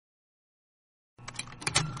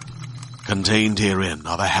Contained herein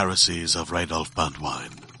are the heresies of Radolf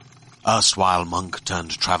Burntwine, erstwhile monk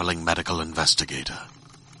turned traveling medical investigator.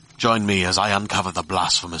 Join me as I uncover the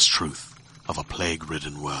blasphemous truth of a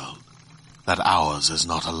plague-ridden world, that ours is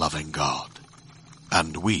not a loving God,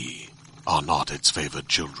 and we are not its favored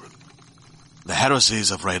children. The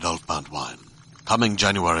heresies of Radolf Burntwine, coming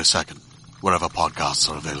January 2nd, wherever podcasts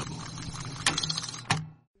are available.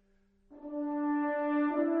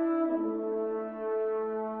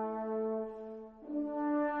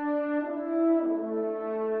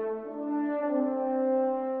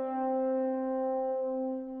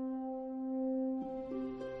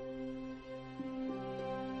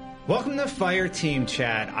 Welcome to Fireteam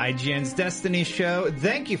Chat, IGN's Destiny show.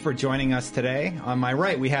 Thank you for joining us today. On my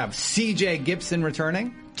right, we have CJ Gibson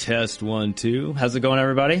returning. Test 1, 2. How's it going,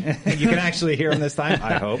 everybody? You can actually hear him this time,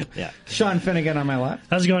 I hope. Yeah. Sean Finnegan on my left.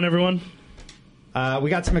 How's it going, everyone? We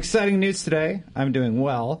got some exciting news today. I'm doing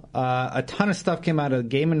well. A ton of stuff came out of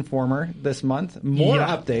Game Informer this month. More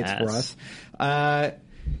updates for us.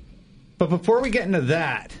 But before we get into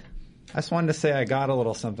that, I just wanted to say I got a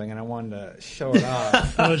little something, and I wanted to show it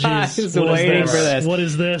off. Oh, jeez. I was waiting for this. What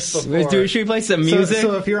is this? Should we play some music?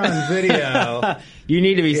 So if you're on video... You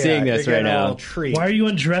need to be seeing this right now. Why are you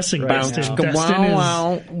undressing, Destin? Destin is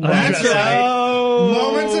undressing. That's right.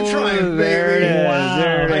 Moments of triumph, baby.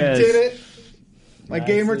 I did it. My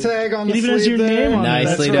gamer tag on the sleeve. It even has your name on it.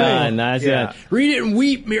 Nicely done. Nicely done. Read it and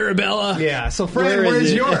weep, Mirabella. Yeah. So, Fran,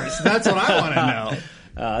 where's yours? That's what I want to know.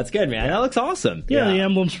 That's good, man. That looks awesome. Yeah, the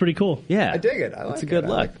emblem's pretty cool. Yeah. I dig it. I like It's a good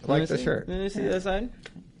look. I like the shirt. Let me see that side.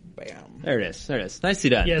 Bam. There it is.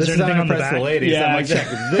 Nicely done. Yeah, This is is there how anything I on the impress back? the ladies. Yeah, I'm like, check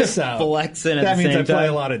this out. Flexing at That the means same I play time.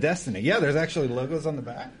 a lot of Destiny. Yeah, there's actually logos on the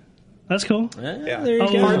back. That's cool. Yeah. There you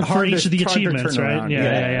Oh, go. for each of the hard to achievements, turn right? around.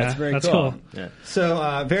 Yeah. That's very That's cool. cool. Yeah.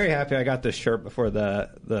 So, very happy I got this shirt before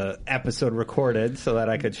the episode recorded so that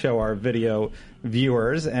I could show our video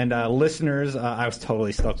viewers and listeners. I was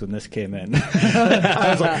totally stoked when this came in. I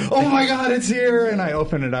was like, oh my God, it's here. And I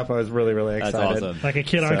opened it up. I was really, really excited. That's awesome. Like a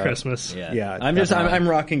kid on Christmas. Yeah, I'm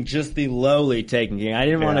rocking just the lowly Taken King. I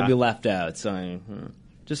didn't want to Yeah. be left out, so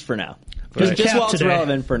just for now. Right. Just while it's today.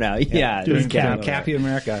 relevant for now. Yeah, Doing just Cap. Cappy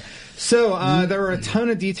America. So there were a ton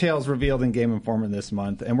of details revealed in Game Informer this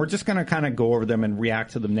month, and we're just going to kind of go over them and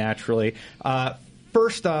react to them naturally.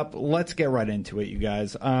 First up, let's get right into it, you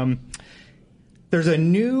guys. There's a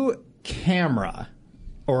new camera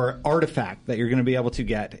or artifact that you're going to be able to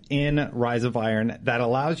get in Rise of Iron that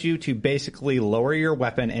allows you to basically lower your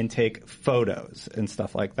weapon and take photos and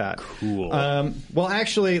stuff like that. Cool. Well,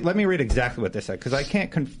 actually, let me read exactly what this said, because I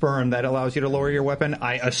can't confirm that it allows you to lower your weapon.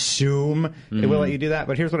 I assume it will let you do that,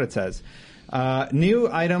 but here's what it says. New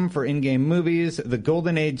item for in-game movies, the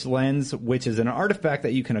Golden Age lens, which is an artifact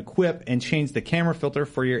that you can equip and change the camera filter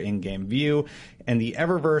for your in-game view. And the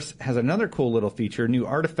Eververse has another cool little feature, new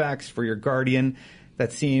artifacts for your Guardian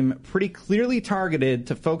that seem pretty clearly targeted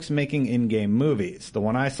to folks making in-game movies. The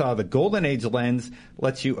one I saw, the Golden Age lens,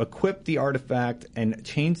 lets you equip the artifact and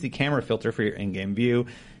change the camera filter for your in-game view,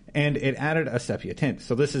 and it added a sepia tint.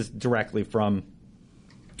 So this is directly from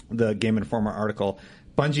the Game Informer article.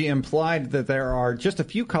 Bungie implied that there are just a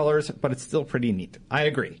few colors, but it's still pretty neat. I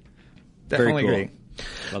agree. Definitely Very cool. agree.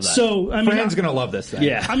 Love that. So, I mean, Fran's going to love this thing.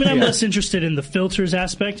 Yeah. I mean, I'm less interested in the filters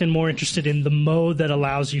aspect and more interested in the mode that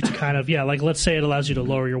allows you to kind of, like let's say it allows you to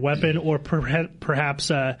lower your weapon or perhaps,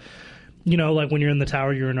 like when you're in the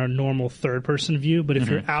tower, you're in a normal third-person view. But if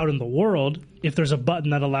you're out in the world, if there's a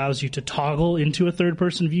button that allows you to toggle into a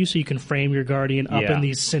third-person view so you can frame your Guardian up in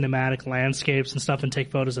these cinematic landscapes and stuff and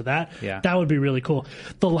take photos of that, that would be really cool.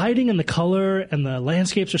 The lighting and the color and the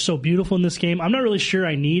landscapes are so beautiful in this game. I'm not really sure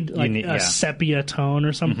I need a sepia tone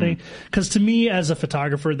or something. Because to me, as a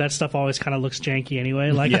photographer, that stuff always kind of looks janky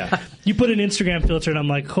anyway. Like, you put an Instagram filter and I'm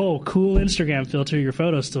like, oh, cool Instagram filter, your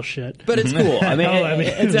photo's still shit. But it's cool. I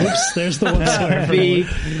mean, whoops, there's the one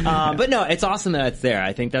swear. But no, it's awesome that it's there.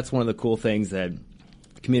 I think that's one of the cool things that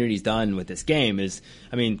the community's done with this game is,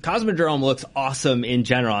 I mean, Cosmodrome looks awesome in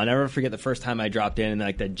general. I'll never forget the first time I dropped in and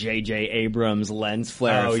like the J.J. Abrams lens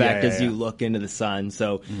flare effect as you look into the sun.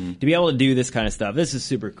 So to be able to do this kind of stuff, this is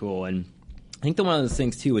super cool. And I think one of those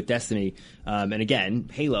things too with Destiny, and again,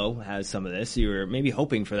 Halo has some of this, so you're maybe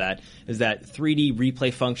hoping for that, is that 3D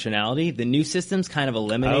replay functionality. The new systems kind of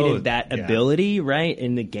eliminated that ability, right,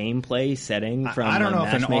 in the gameplay setting from I don't know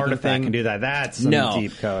if an artifact can do that. That's some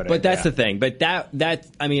deep coding. But that's the thing. But that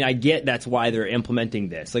I mean, I get that's why they're implementing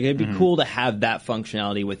this. Like, it'd be cool to have that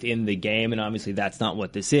functionality within the game, and obviously that's not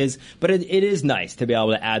what this is. But it is nice to be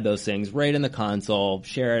able to add those things right in the console,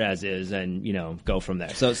 share it as is, and, go from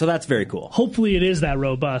there. So that's very cool. hopefully it is that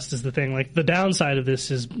robust is the thing. Like, the downside of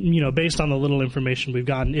this is, based on the little information we've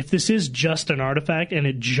gotten, if this is just an artifact and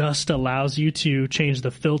it just allows you to change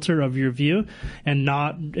the filter of your view and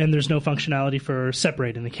there's no functionality for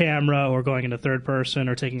separating the camera or going into third person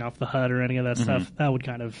or taking off the HUD or any of that stuff, that would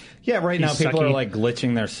kind of right now people are like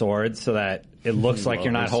glitching their swords so that it looks like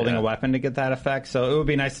you're not holding a weapon to get that effect. So it would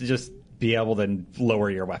be nice to just be able to lower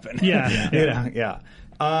your weapon.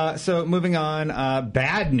 So moving on,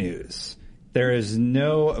 bad news. There is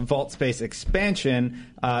no Vault Space expansion.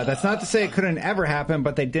 That's not to say it couldn't ever happen,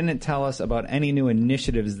 but they didn't tell us about any new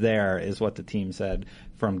initiatives there, is what the team said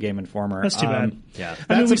from Game Informer. That's too bad. Yeah.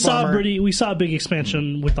 I mean, we saw a big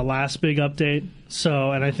expansion with the last big update.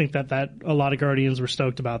 So, and I think that a lot of Guardians were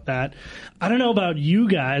stoked about that. I don't know about you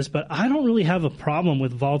guys, but I don't really have a problem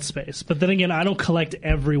with Vault Space. But then again, I don't collect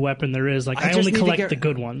every weapon there is. Like, I only collect the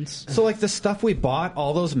good ones. So, like, the stuff we bought,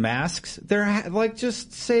 all those masks, they're like,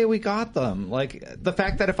 just say we got them. Like, the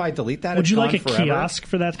fact that if I delete that, would you like a forever. kiosk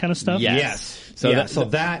for that kind of stuff? Yes. So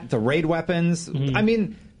the raid weapons. I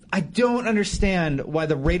mean, I don't understand why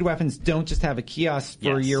the raid weapons don't just have a kiosk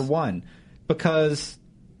for year one, because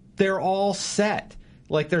they're all set.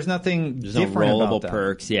 Like, there's nothing different no rollable about them.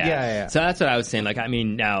 perks. Yeah. So that's what I was saying. Like, I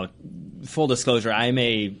mean, now, full disclosure, I'm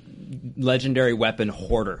a legendary weapon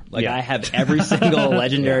hoarder. Like, I have every single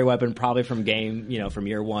legendary weapon probably from from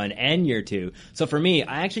year one and year two. So for me,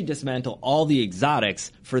 I actually dismantle all the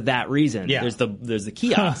exotics for that reason. Yeah. There's the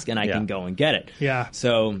kiosk and I can go and get it. Yeah.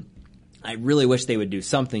 So I really wish they would do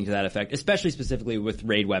something to that effect, especially specifically with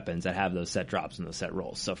raid weapons that have those set drops and those set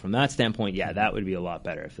rolls. So from that standpoint, that would be a lot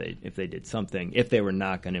better if they did something, if they were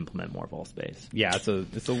not going to implement more Vault Space. Yeah, it's a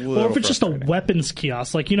little. Or if it's just a weapons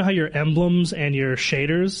kiosk, like, you know how your emblems and your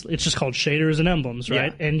shaders, it's just called shaders and emblems,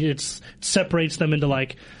 right? Yeah. And it separates them into,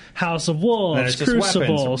 like, House of Wolves,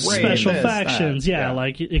 Crucible, weapons, special factions.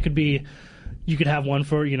 Like, it could be. You could have one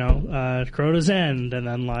for, Crota's End, and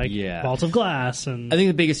then, like, Vault of Glass. And I think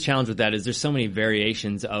the biggest challenge with that is there's so many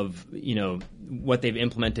variations of, what they've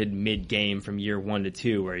implemented mid-game from year 1 to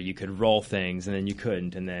 2, where you could roll things and then you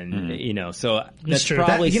couldn't, and then, so that's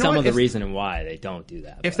probably some of the reason why they don't do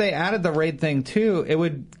that. If they added the raid thing, too, it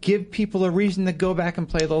would give people a reason to go back and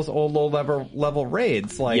play those old low-level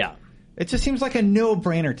raids. Like, it just seems like a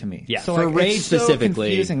no-brainer to me. Yeah, so, for like, raid it's so specifically,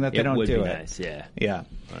 confusing that they don't do it. Nice, Yeah.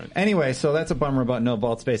 Anyway, so that's a bummer about no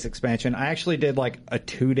Vault Space expansion. I actually did like a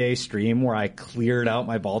 2-day stream where I cleared out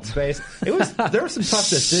my Vault Space. There were some tough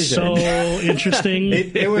decisions. So interesting.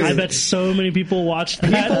 It was, I bet so many people watched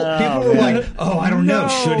that. People were like, "Oh, I don't know.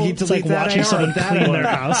 Should he delete it's like that?" watching someone clean their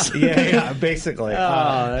house. Yeah, basically.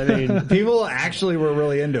 I mean, people actually were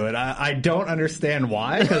really into it. I don't understand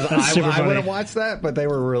why, because I wouldn't watch that, but they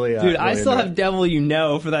were really. Dude, I still have Devil You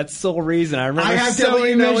Know for that sole reson. I remember. I have Devil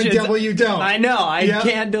You Know and Devil You Don't. I know. I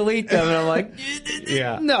can't delete them, and I'm like,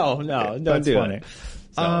 no, don't That's do funny. it.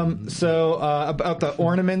 About the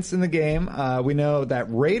ornaments in the game, we know that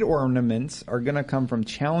raid ornaments are going to come from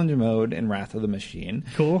challenge mode in Wrath of the Machine.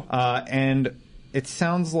 Cool. And it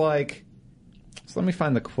sounds like, so let me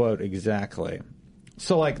find the quote exactly.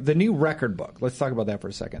 So, like, the new record book, let's talk about that for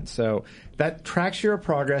a second. So that tracks your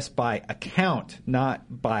progress by account,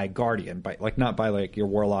 not by Guardian, not by your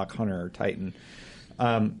Warlock, Hunter, or Titan.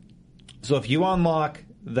 So if you unlock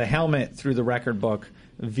the helmet through the record book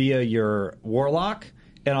via your Warlock,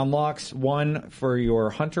 it unlocks one for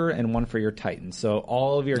your Hunter and one for your Titan. So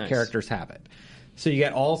all of your characters have it. So you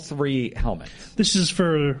get all 3 helmets. This is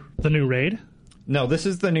for the new raid? No, this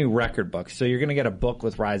is the new record book. So you're going to get a book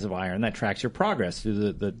with Rise of Iron that tracks your progress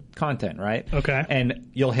through the content, right? Okay. And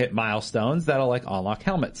you'll hit milestones that'll unlock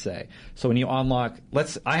helmets, say. So when you unlock,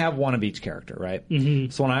 I have one of each character, right? Mm-hmm.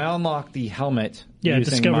 So when I unlock the helmet, it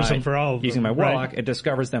discovers them for all of them. Using my Warlock, it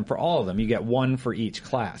discovers them for all of them. You get one for each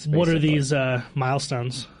class. Basically. What are these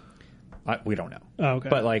milestones? We don't know. Oh, okay.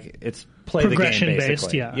 But it's play the game basically.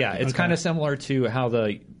 Progression-based, yeah. Yeah, it's kind of similar to how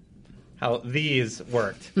these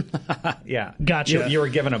worked. Yeah. Gotcha. You were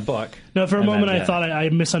given a book. No, for a moment I thought I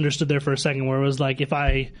misunderstood there for a second, where it was like, if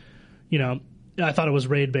I thought it was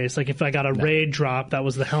raid based. Like, if I got a raid drop that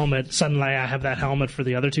was the helmet, suddenly I have that helmet for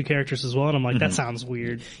the other 2 characters as well, and I'm like, that sounds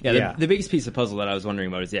weird. Yeah, the biggest piece of puzzle that I was wondering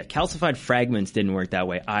about is, calcified fragments didn't work that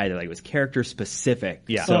way either. Like, it was character specific.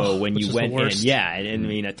 Yeah. So when you went in, and I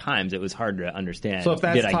mean, at times it was hard to understand. So if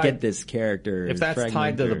that's I get this character? If that's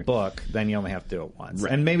tied to the book, then you only have to do it once.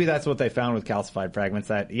 Right. And maybe that's what they found with calcified fragments,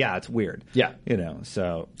 that, it's weird. Yeah.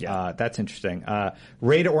 So that's interesting.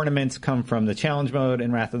 Raid ornaments come from the challenge mode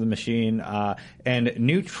in Wrath of the Machine. And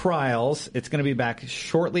new trials, it's going to be back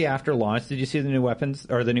shortly after launch. Did you see the new weapons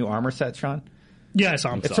or the new armor set, Sean? Yeah, I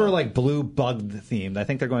saw him. It's sort of like blue bug themed. I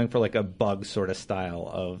think they're going for like a bug sort of style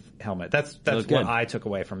of helmet. That's what I took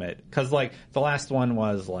away from it. Because like the last one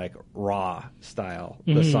was like raw style,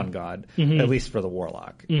 the Sun God, at least for the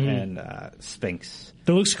Warlock and Sphinx.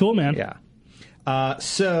 That looks cool, man. Yeah.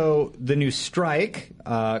 So the new strike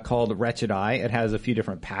called Wretched Eye, it has a few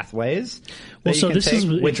different pathways. Well, so this is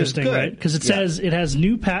which interesting, good. right? Because it says it has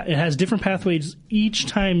it has different pathways each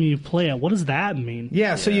time you play it. What does that mean?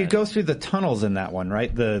 Yeah, so you go through the tunnels in that one,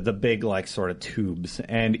 right? The big like sort of tubes,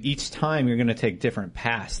 and each time you're going to take different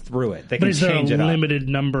paths through it. They But can is there a change it up. limited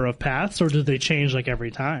number of paths, or do they change like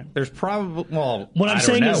every time? There's probably What I'm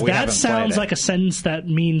saying is we that haven't sounds played it. like a sentence that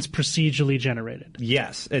means procedurally generated.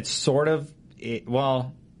 Yes, it's sort of.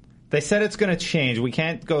 They said it's going to change. We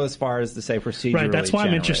can't go as far as to say procedurally. Right, that's why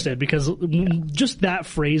I'm generated. interested, because just that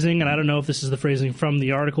phrasing, and I don't know if this is the phrasing from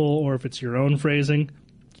the article or if it's your own phrasing.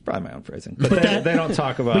 It's probably my own phrasing, but they don't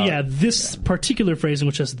talk about. But yeah, this particular phrasing,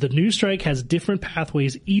 which says the new strike has different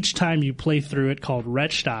pathways each time you play through it, called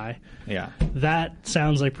Wretched Eye. Yeah, That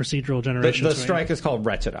sounds like procedural generation. the to me. strike is called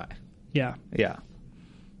Wretched Eye. Yeah,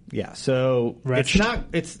 Yeah. So Wretched.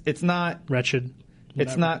 it's not. wretched.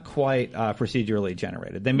 It's not quite procedurally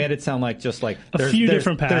generated. They made it sound like just like A few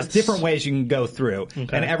different paths. There's different ways you can go through, Okay.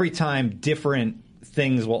 and every time different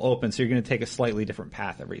things will open. So you're going to take a slightly different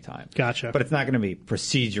path every time. Gotcha. But it's not going to be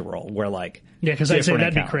procedural, where like Yeah, because I'd say different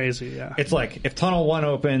that'd be encounter. crazy. Yeah. It's like if Tunnel 1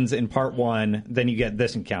 opens in Part 1, then you get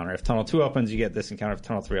this encounter. If Tunnel 2 opens, you get this encounter. If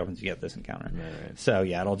Tunnel 3 opens, you get this encounter. Right. So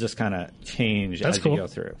yeah, it'll just kind of change That's as cool. you go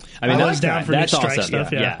through. I mean, I that was down for new that's strike awesome.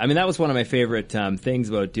 stuff, yeah. I mean, that was one of my favorite things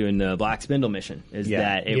about doing the Black Spindle mission, is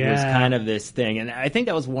that it was Yeah. kind of this thing. And I think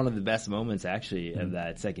that was one of the best moments, actually, of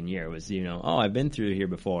that second year was, I've been through here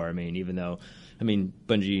before. I mean, even though,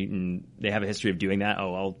 Bungie, and they have a history of doing that.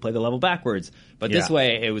 Oh, I'll play the level backwards. But this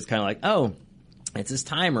way, it was kind of like, oh, it's this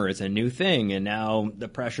timer. It's a new thing. And now the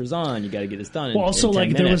pressure's on. You got to get this done Well, also, in 10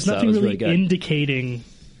 like, there minutes. was nothing So it really good. indicating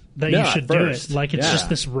that No, you at should do first. it. Like, it's Yeah. just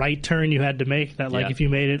this right turn you had to make that, like, Yeah. if you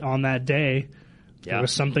made it on that day, Yeah. there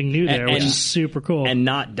was something new there, which is super cool. And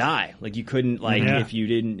not die. Like, you couldn't, like, Yeah. if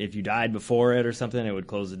you died before it or something, it would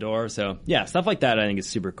close the door. So, yeah, stuff like that I think is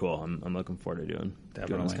super cool. I'm looking forward to doing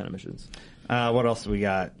those kind of missions. What else do we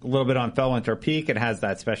got? A little bit on Fellwinter Peak. It has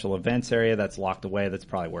that special events area that's locked away. That's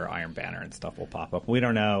probably where Iron Banner and stuff will pop up. We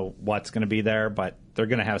don't know what's going to be there, but they're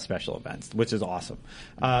going to have special events, which is awesome.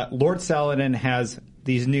 Lord Saladin has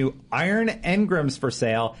these new Iron Engrams for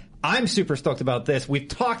sale. I'm super stoked about this. We've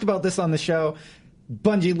talked about this on the show.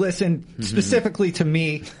 Bungie listened specifically to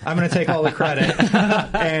me. I'm going to take all the credit.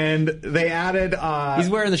 And they added... He's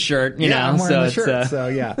wearing the shirt, I'm wearing so the shirt. it's, So,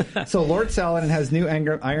 yeah. So Lord Saladin has new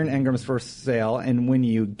Iron Engrams for sale, and when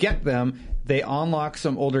you get them, they unlock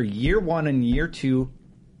some older Year 1 and Year 2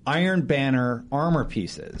 Iron Banner armor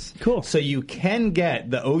pieces. Cool. So you can get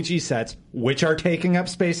the OG sets, which are taking up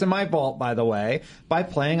space in my vault, by the way, by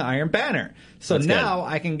playing Iron Banner. So That's now good.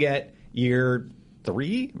 I can get Year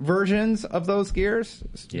 3 versions of those gear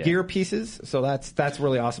pieces. So that's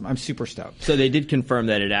really awesome. I'm super stoked. So they did confirm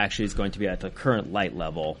that it actually is going to be at the current light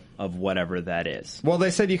level of whatever that is. Well,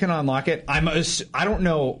 they said you can unlock it. I don't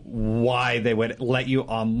know why they would let you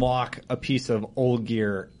unlock a piece of old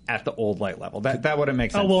gear at the old light level. That wouldn't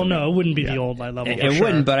make sense. oh, well, to me. no, it wouldn't be the old light level. It for sure.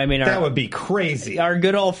 wouldn't, but I mean, That would be crazy. our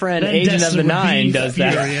good old friend Then Agent of Destin the would be Nine does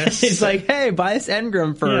that. furious. It's like, hey, buy this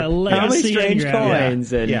engram for Yeah, how many legacy strange engram.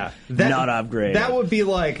 coins and not upgrade. That would be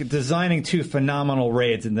like designing two phenomenal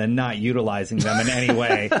raids and then not utilizing them in any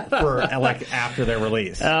way for like after their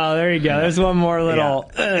release. Oh, there you go. There's one more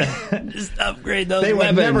little. Just upgrade those They would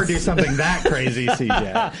weapons. never do something that crazy,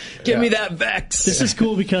 CJ. Give me that Vex. This is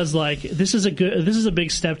cool because, like, this is a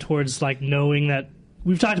big step towards, like, knowing that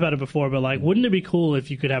we've talked about it before, but, like, wouldn't it be cool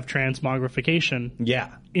if you could have transmogrification? Yeah.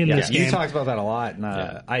 In this You game. talked about that a lot, and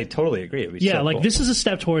I totally agree. It'd be Yeah, so like cool. this is a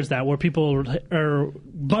step towards that, where people are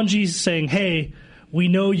Bungie's saying, "Hey, we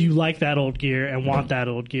know you like that old gear and want that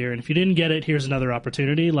old gear, and if you didn't get it, here's another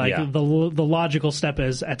opportunity." Like Yeah. the logical step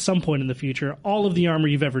is, at some point in the future, all of the armor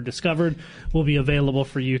you've ever discovered will be available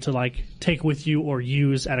for you to like take with you or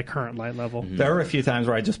use at a current light level. There were a few times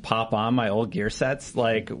where I just pop on my old gear sets,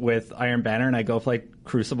 like with Iron Banner, and I go play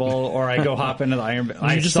Crucible, or I go hop into the Iron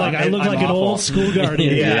Banner. You're just like, I look like an old school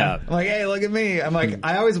guardian. Yeah. I'm like, hey, look at me. I'm like,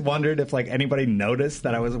 I always wondered if like anybody noticed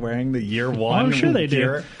that I was wearing the Year 1 I'm sure they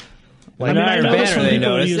gear. do. Like, I mean, I Iron know Banner, some they people are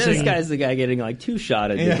noticed. This using- guy's the guy getting like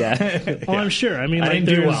 2-shotted to death. Oh, I'm sure. I mean, I like, didn't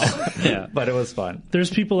do there's- well, Yeah. but it was fun. There's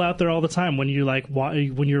people out there all the time when you like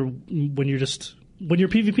when you're just when you're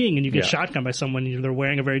PvPing and you get shotgun by someone, they're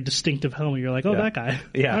wearing a very distinctive helmet. You're like, oh, that guy.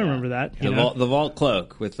 Yeah. I remember that. The Vault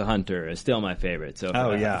Cloak with the Hunter is still my favorite. So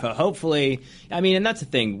hopefully, I mean, and that's the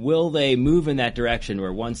thing. Will they move in that direction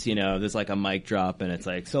where once, there's like a mic drop and it's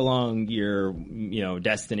like, so long, you're,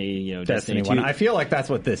 Destiny 1. I feel like that's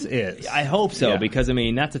what this is. I hope so, because, I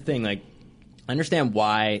mean, that's the thing. Like, I understand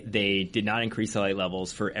why they did not increase the light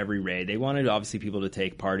levels for every raid. They wanted, obviously, people to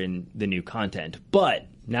take part in the new content. But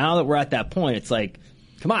now that we're at that point, it's like,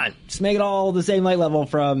 come on, just make it all the same light level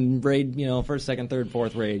from raid, first, second, third,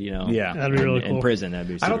 fourth raid, Yeah. That'd be really cool. In prison, that'd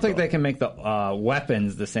be super I don't think cool. they can make the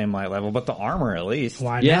weapons the same light level, but the armor at least.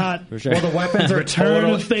 Why not? For sure. Well, the weapons are Return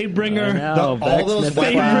total. of Fatebringer.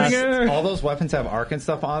 All those weapons have arc and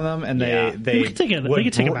stuff on them, and they could take them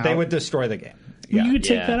out. They would destroy the game. You could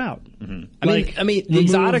take that out. Mm-hmm. I mean, the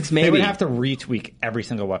exotics maybe they would have to retweak every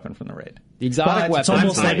single weapon from the raid. The exotic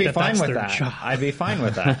weapons. I'd be fine with that. I'd be fine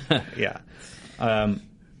with that. Yeah.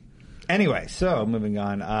 Anyway, so moving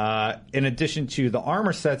on. In addition to the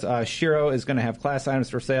armor sets, Shiro is going to have class items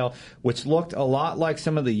for sale, which looked a lot like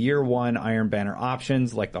some of the Year 1 Iron Banner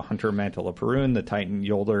options, like the Hunter Mantle of Perun, the Titan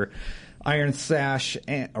Yolder Iron Sash,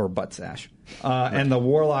 or Butt Sash, and the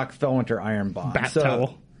Warlock Fellwinter Iron Bomb. Bath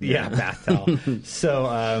towel. Yeah, bath towel.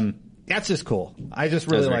 So that's just cool. I just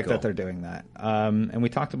really like that they're doing that. And we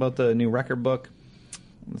talked about the new record book.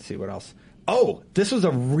 Let's see what else. Oh, this was a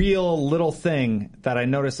real little thing that I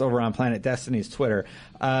noticed over on Planet Destiny's Twitter.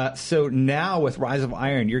 So now with Rise of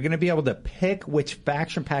Iron, you're going to be able to pick which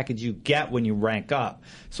faction package you get when you rank up.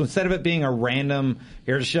 So instead of it being a random,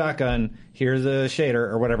 here's a shotgun, here's a shader,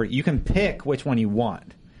 or whatever, you can pick which one you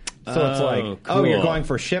want. So it's like, cool. you're going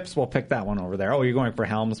for ships, we'll pick that one over there. Oh, you're going for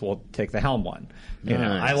helms, we'll take the helm one.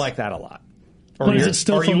 I like that a lot. But is it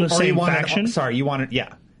still from the same faction? You want it,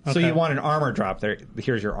 yeah. Okay. So you want an armor drop there.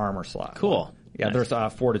 Here's your armor slot. Cool. Yeah, Nice.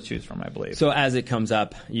 There's 4 to choose from, I believe. So as it comes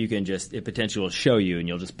up, you can it potentially will show you, and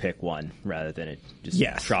you'll just pick one rather than it just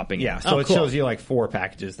dropping. Yeah, so it shows you like 4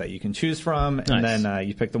 packages that you can choose from, and then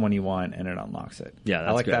you pick the one you want, and it unlocks it. Yeah, that's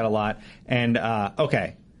I like that a lot. And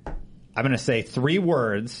okay, I'm going to say 3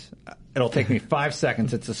 words. It'll take me 5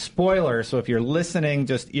 seconds. It's a spoiler, so if you're listening,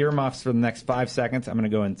 just earmuffs for the next 5 seconds. I'm going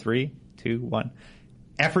to go in 3, 2, 1.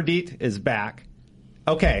 Aphrodite is back.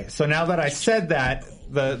 Okay, so now that I said that,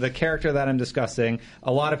 the character that I'm discussing,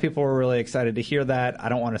 a lot of people were really excited to hear that. I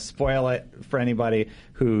don't want to spoil it for anybody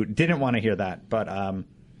who didn't want to hear that. But,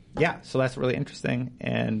 so that's really interesting,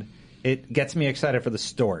 and it gets me excited for the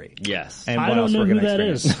story. Yes. And I don't know who that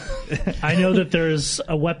is. I know that there's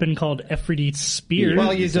a weapon called Aphrodite's Spear.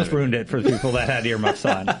 Well, you just ruined it for the people that had earmuffs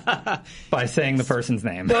on by saying the person's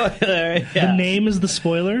name. The name is the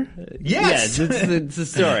spoiler? Yes! It's the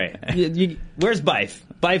story. Where's Bife?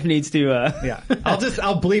 Bife needs to... Yeah.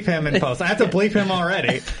 I'll bleep him in post. I have to bleep him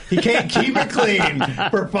already. He can't keep it clean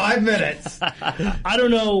for 5 minutes. I don't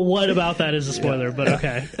know what about that is a spoiler, but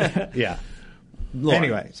okay. Yeah. Lore.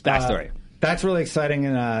 Anyway, backstory. That's really exciting,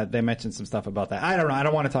 and they mentioned some stuff about that. I don't know. I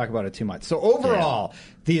don't want to talk about it too much. So overall,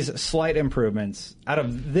 these slight improvements out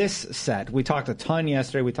of this set, we talked a ton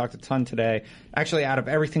yesterday. We talked a ton today. Actually, out of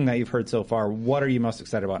everything that you've heard so far, what are you most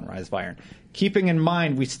excited about in Rise of Iron? Keeping in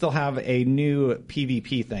mind, we still have a new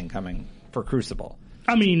PvP thing coming for Crucible.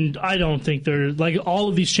 I mean, I don't think they're like all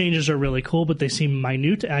of these changes are really cool, but they seem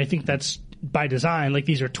minute. And I think that's by design. Like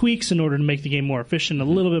these are tweaks in order to make the game more efficient, a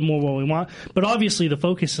little bit more what we want. But obviously, the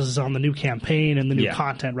focus is on the new campaign and the new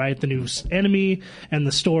content, right? The new enemy and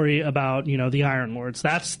the story about the Iron Lords.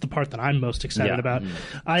 That's the part that I'm most excited about.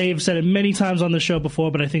 I've said it many times on the show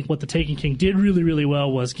before, but I think what the Taken King did really, really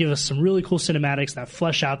well was give us some really cool cinematics that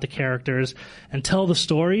flesh out the characters and tell the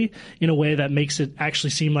story in a way that makes it actually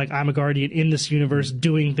seem like I'm a Guardian in this universe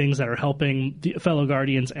doing things that are helping the fellow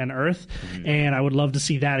Guardians and Earth. And I would love to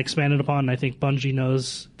see that expanded upon. I think Bungie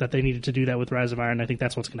knows that they needed to do that with Rise of Iron. I think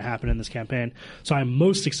that's what's going to happen in this campaign. So I'm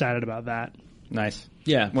most excited about that. Nice.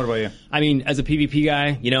 Yeah. What about you? I mean, as a PvP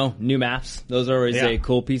guy, new maps. Those are always a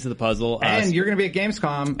cool piece of the puzzle. And you're going to be at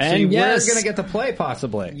Gamescom, and we're going to get to play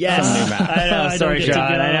possibly. Yes. Some new maps. I know. Sorry, Sean.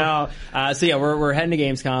 I know. So we're heading to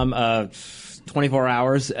Gamescom. 24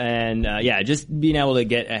 hours, and just being able to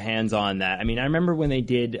get a hands on that. I mean, I remember when they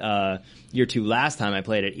did Year 2 last time I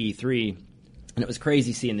played at E3, and it was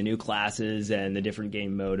crazy seeing the new classes and the different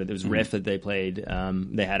game mode. There was Rift that they played,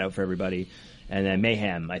 they had out for everybody. and then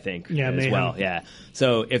Mayhem, I think, as Mayhem. well. Yeah.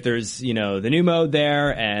 So if there's, the new mode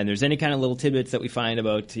there, and there's any kind of little tidbits that we find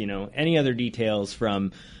about, any other details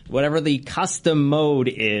from whatever the custom mode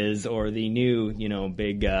is, or the new,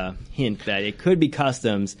 big hint that it could be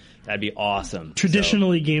customs, that'd be awesome.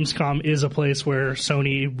 Traditionally, Gamescom is a place where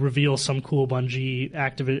Sony reveals some cool Bungie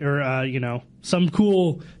some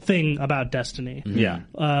cool thing about Destiny. Yeah.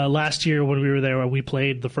 Last year when we were there, we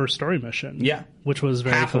played the first story mission. Yeah. Which was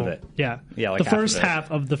very Half cool. of it. Yeah. Yeah, like the half first of it. half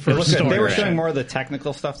of the first story. They were mission. showing more of the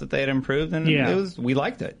technical stuff that they had improved, and we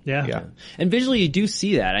liked it. Yeah. And visually, you do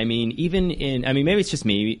see that. I mean, maybe it's just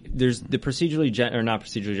me. There's the not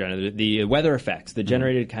procedurally generated, the weather effects, the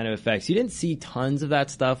generated kind of effects. You didn't see tons of that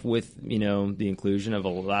stuff with, the inclusion of the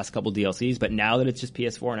last couple DLCs, but now that it's just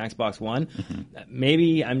PS4 and Xbox One,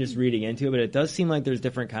 maybe I'm just reading into it, but it does seem like there's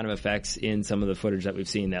different kind of effects in some of the footage that we've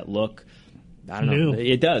seen that look, I don't know.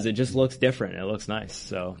 It does. It just looks different. It looks nice.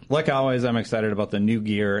 So, like always, I'm excited about the new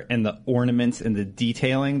gear and the ornaments and the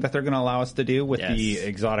detailing that they're going to allow us to do with the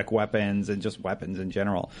exotic weapons and just weapons in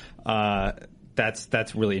general.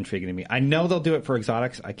 That's really intriguing to me. I know they'll do it for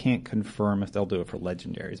exotics. I can't confirm if they'll do it for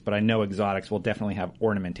legendaries, but I know exotics will definitely have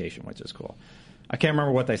ornamentation, which is cool. I can't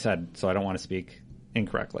remember what they said, so I don't want to speak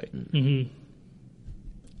incorrectly. Mm-hmm.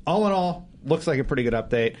 All in all, looks like a pretty good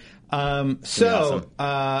update. Awesome.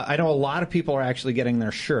 I know a lot of people are actually getting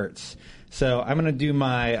their shirts, so I'm going to do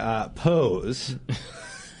my pose.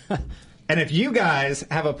 And if you guys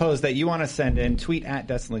have a pose that you want to send in, tweet at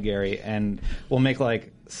DestinLegary, and we'll make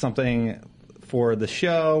like something for the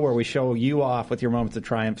show where we show you off with your Moments of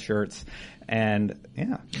Triumph shirts. And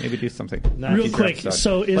maybe do something. Real quick,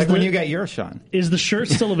 so is when you get yours, Sean. Is the shirt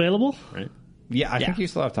still available? Right. Yeah, I think you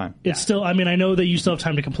still have time. It's still. I mean, I know that you still have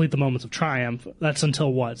time to complete the Moments of Triumph. That's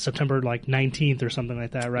until what, September 19th or something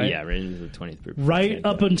like that, right? Yeah, right into the 20th. Right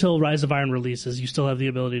up until Rise of Iron releases, you still have the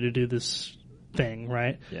ability to do this thing,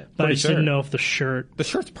 right? Yeah. But I just didn't know if the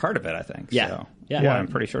shirt's part of it, I think. Yeah. So. Yeah, I'm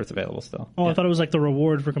pretty sure it's available still. Oh, I thought it was like the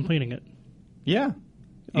reward for completing it. Yeah.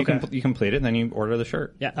 You complete it, and then you order the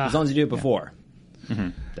shirt. Yeah, as long as you do it before.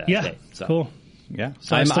 Mm-hmm. Day, so. Cool. Yeah.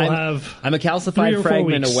 So I'm a calcified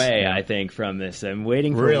fragment away, I think, from this. I'm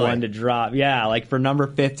waiting for one to drop. Yeah, like for number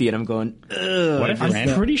 50, and I'm going, ugh.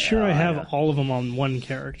 I'm pretty sure I have all of them on one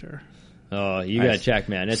character. Oh, you gotta check,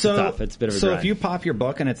 man. It's tough. It's a bit of a grind. So if you pop your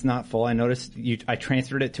book and it's not full, I noticed I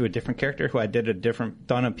transferred it to a different character who I did different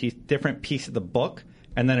piece of the book,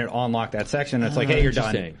 and then it unlocked that section. And it's like, hey, you're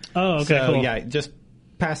done. Oh, okay, so, cool. Yeah, just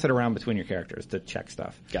pass it around between your characters to check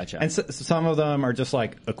stuff. Gotcha. And so, some of them are just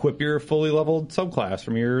like, equip your fully leveled subclass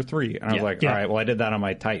from year 3. And I was like, all right, well, I did that on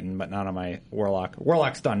my Titan, but not on my Warlock.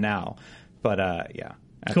 Warlock's done now. But, at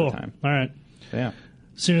the time. All right. So, yeah.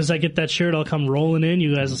 As soon as I get that shirt, I'll come rolling in.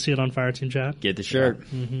 You guys will see it on Fireteam Chat. Get the shirt.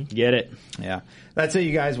 Get it. Yeah. That's it,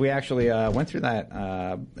 you guys. We actually went through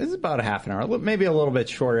that. This is about a half an hour, maybe a little bit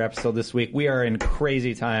shorter episode this week. We are in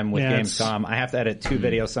crazy time with Gamescom. I have to edit 2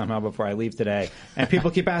 videos somehow before I leave today. And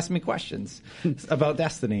people keep asking me questions about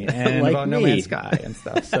Destiny and like about No Man's Sky and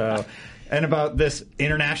stuff. So... And about this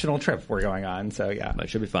international trip we're going on, so yeah, it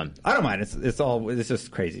should be fun. I don't mind. It's just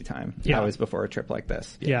crazy time. Yeah. Always before a trip like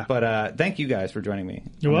this. Yeah. But thank you guys for joining me.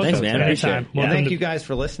 You're welcome. Thanks, man. Anytime. And thank you guys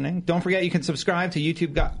for listening. Don't forget you can subscribe to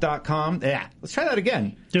YouTube.com. Yeah, let's try that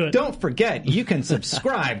again. Do it. Don't forget you can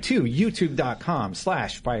subscribe to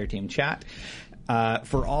YouTube.com/FireteamChat.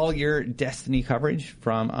 For all your Destiny coverage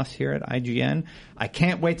from us here at IGN. I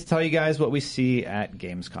can't wait to tell you guys what we see at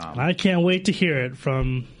Gamescom. I can't wait to hear it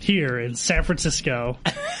from here in San Francisco.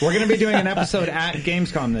 We're going to be doing an episode at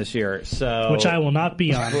Gamescom this year, so which I will not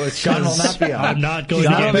be on. Sean will not be on. I'm not going to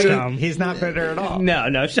Gamescom. He's not bitter at all.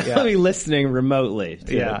 No, Sean will be listening remotely.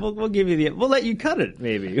 Yeah. We'll give you we'll let you cut it,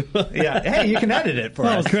 maybe. Yeah. Hey, you can edit it for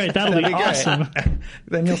us. Oh, great. That'll be awesome.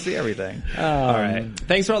 Then you'll see everything. All right.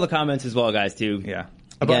 Thanks for all the comments as well, guys, too. Yeah.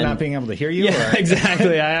 About not being able to hear you? Yeah,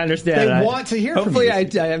 exactly. I understand. They want to hear from you. Hopefully I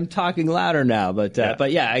am talking louder now.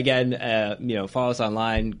 But yeah, again, follow us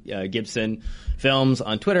online, Gibson Films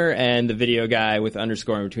on Twitter, and the video guy with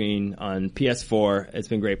underscore in between on PS4. It's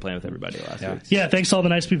been great playing with everybody last week. Yeah, thanks to all the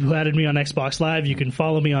nice people who added me on Xbox Live. You can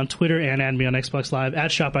follow me on Twitter and add me on Xbox Live at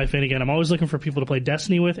ShopByFinn. I'm always looking for people to play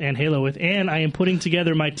Destiny with and Halo with, and I am putting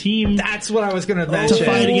together my team. That's what I was going to mention. To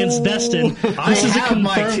fight against Destin.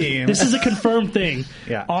 My team. This is a confirmed thing.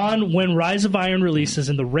 Yeah. On when Rise of Iron releases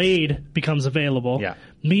and the raid becomes available. Yeah.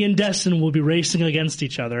 me and Destin will be racing against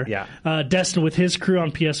each other. Yeah. Destin with his crew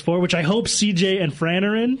on PS4, which I hope CJ and Fran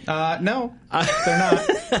are in. No, they're not.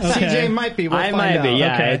 CJ might be. We'll I find might out. be.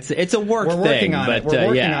 Yeah, Okay. it's a work We're working thing. on but, it. We're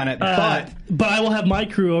working yeah. on it. But I will have my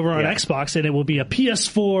crew over on Yeah. Xbox, and it will be a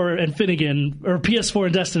PS4 and Finnegan, or PS4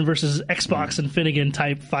 and Destin versus Xbox and Finnegan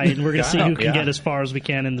type fight, and we're going to see who can get as far as we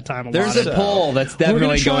can in the time allotted. There's a poll that's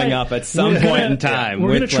definitely going up at some point in time. We're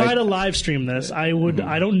going to try to live stream this. I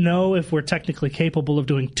don't know if we're technically capable of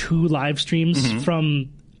doing 2 live streams from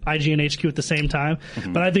IGN HQ at the same time,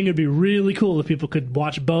 but I think it'd be really cool if people could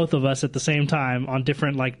watch both of us at the same time on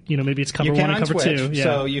different, maybe it's cover 1 and cover Twitch, 2. Yeah.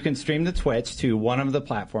 So you can stream the Twitch to one of the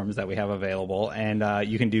platforms that we have available, and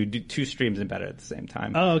you can do 2 streams embedded at the same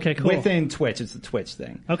time. Oh, okay, cool. Within Twitch, it's a Twitch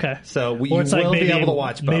thing. Okay. So you Or it's will maybe, be able to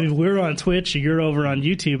watch both. Maybe we're on Twitch, you're over on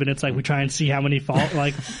YouTube, and it's like we try and see how many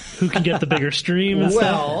who can get the bigger stream and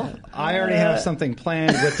stuff. I already have something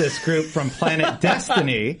planned with this group from Planet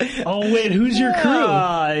Destiny. Oh, wait, who's your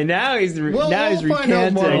crew? Now he's We'll recanting. find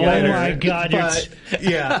out more Oh later. my God!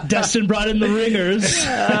 Yeah. Destin brought in the ringers.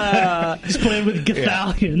 He's playing with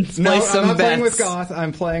Gothalions. No, some I'm not playing with bets. Goth.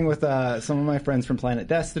 I'm playing with some of my friends from Planet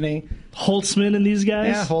Destiny. Holtzman and these guys.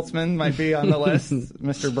 Yeah, Holtzman might be on the list.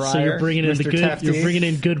 Mr. Breyer. So you're bringing in Mr. the good. Tefty, You're bringing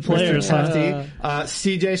in good players. Mr. Tefty.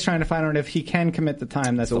 CJ's trying to find out if he can commit the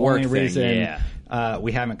time. That's the work only thing, reason yeah.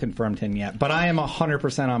 we haven't confirmed him yet. But I am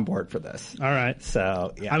 100% on board for this. All right.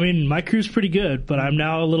 So yeah. I mean, my crew's pretty good, but I'm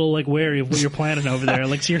now a little wary of what you're planning over there.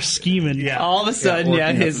 Like, so you're scheming. Yeah. All of a sudden,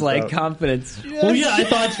 working his up the boat. confidence. Well, yeah, I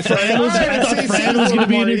thought Fran was going to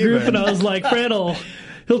be in your group, and I was like,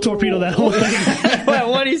 he'll torpedo that whole thing.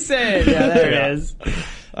 What he said? Yeah, there it is.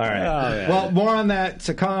 All right. Oh, well, more on that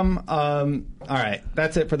to come. All right.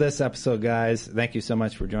 That's it for this episode, guys. Thank you so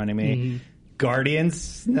much for joining me.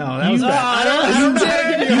 Guardians? No, that was bad. I don't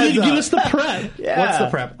know. You need to give us the prep. Yeah. What's the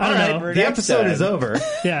prep? I don't All know. right. The episode is over.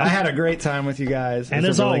 Yeah. I had a great time with you guys. It And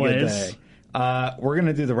was as a really good always. day. We're going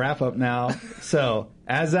to do the wrap up now. So,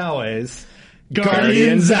 as always,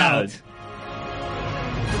 Guardians out.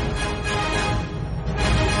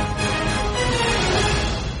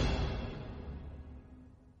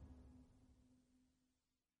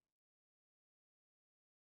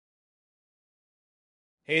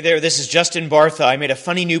 Hey there, this is Justin Bartha. I made a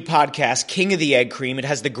funny new podcast, King of the Egg Cream. It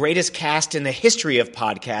has the greatest cast in the history of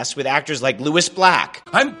podcasts with actors like Louis Black,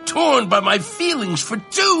 I'm torn by my feelings for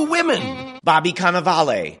 2 women. Bobby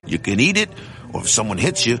Cannavale, You can eat it, or if someone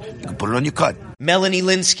hits you, you can put it on your cut. Melanie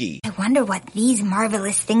Linsky, I wonder what these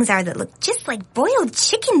marvelous things are that look just like boiled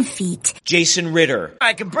chicken feet. Jason Ritter,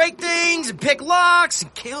 I can break things and pick locks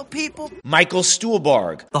and kill people. Michael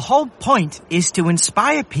Stuhlbarg, The whole point is to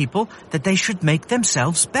inspire people that they should make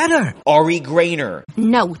themselves better. Ari Grainer,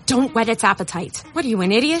 No, don't whet its appetite. What are you,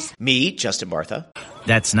 an idiot? me, Justin Bartha,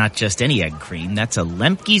 That's not just any egg cream, that's a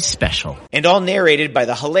Lemke's special. and all narrated by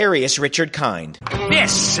the hilarious Richard Kind.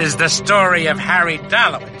 This is the story of Harry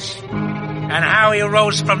Dalowitz and how he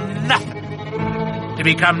rose from nothing to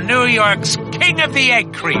become New York's King of the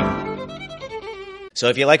Egg Cream. So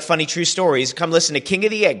if you like funny true stories, come listen to King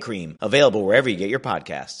of the Egg Cream, available wherever you get your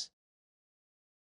podcasts.